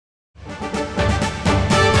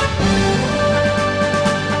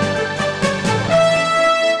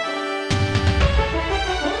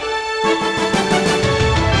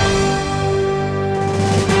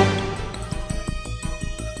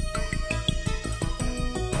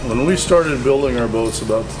When we started building our boats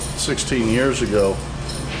about 16 years ago,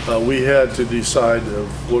 we had to decide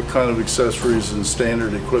what kind of accessories and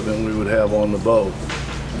standard equipment we would have on the boat.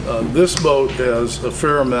 This boat has a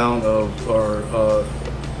fair amount of our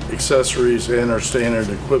accessories and our standard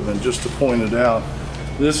equipment. Just to point it out,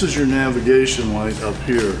 this is your navigation light up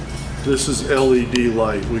here. This is LED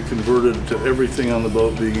light. We converted to everything on the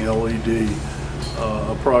boat being LED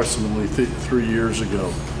approximately 3 years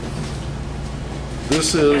ago.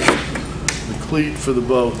 This is the cleat for the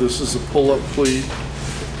boat. This is a pull-up cleat.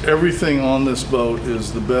 Everything on this boat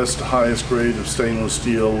is the best, highest grade of stainless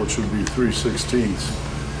steel, which would be 3/16.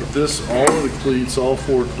 This, all of the cleats, all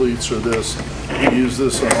 4 cleats are this. You use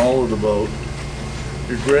this on all of the boat.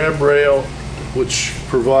 Your grab rail, which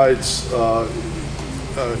provides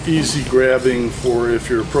easy grabbing for if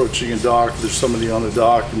you're approaching a dock, there's somebody on the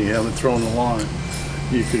dock and you haven't thrown the line.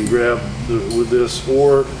 You can grab with this,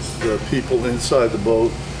 or the people inside the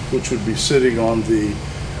boat, which would be sitting on the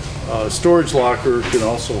storage locker, can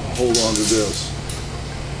also hold on to this.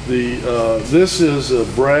 This is a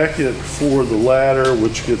bracket for the ladder,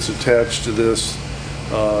 which gets attached to this.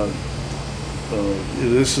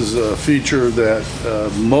 This is a feature that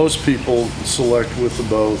most people select with the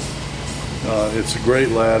boat. It's a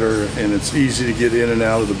great ladder and it's easy to get in and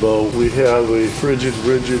out of the boat. We have a frigid,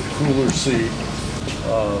 rigid cooler seat.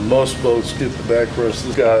 Most boats get the backrest.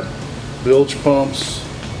 It's got bilge pumps,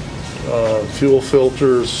 fuel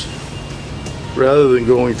filters. Rather than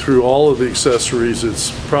going through all of the accessories,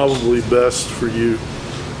 it's probably best for you,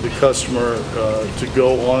 the customer, to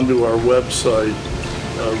go onto our website,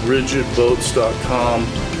 rigidboats.com,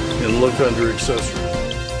 and look under accessories.